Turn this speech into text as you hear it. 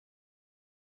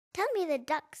Tell me the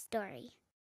duck story.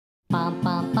 Bum,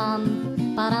 bum,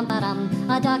 bum, ba-dum, ba-dum.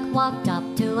 A duck walked up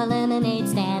to a lemonade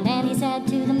stand, and he said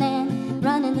to the man,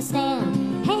 run in the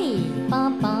stand, hey,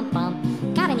 bum, bum,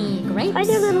 bum, got any grapes? Are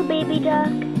there little baby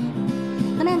duck?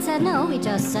 The man said, no, we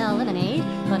just sell lemonade,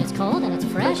 but it's cold and it's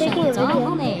fresh and it's all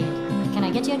homemade. Can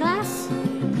I get you a glass?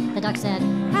 The duck said,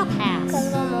 I'll pass.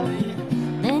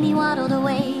 Then he waddled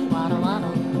away, waddle,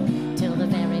 waddle, till the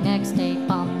very next day,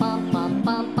 bum, bum, bum,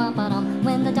 bum, bum, ba-dum.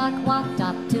 When the duck walked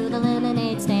up to the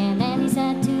lemonade stand, and he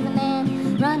said to the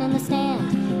man, run in the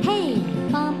stand, hey,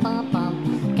 bum, bum,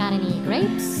 bum, got any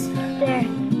grapes? There.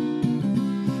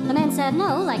 The man said,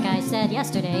 no, like I said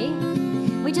yesterday,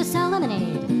 we just sell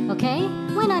lemonade, okay?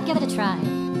 Why not give it a try?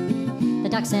 The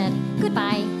duck said,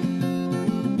 goodbye.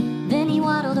 Then he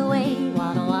waddled away,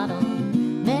 waddle, waddle.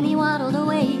 Then he waddled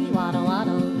away, waddle,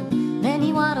 waddle. Then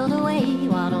he waddled away,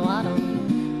 waddle, waddle,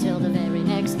 till the very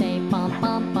next day, bum,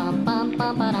 bum, bum, bum,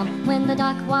 bum, ba-dum. When the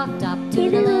duck walked up to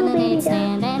the lemonade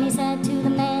stand, and he said to the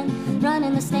man, run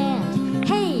in the stand,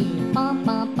 hey, bum,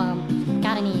 bum, bum,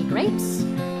 got any grapes?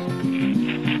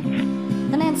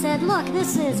 The man said, look,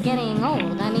 this is getting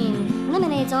old. I mean,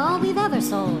 lemonade's all we've ever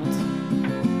sold.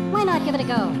 Why not give it a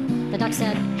go? The duck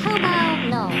said, how about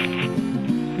no?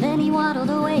 Then he waddled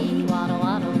away, waddle,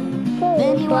 waddle.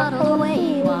 Then he waddled away.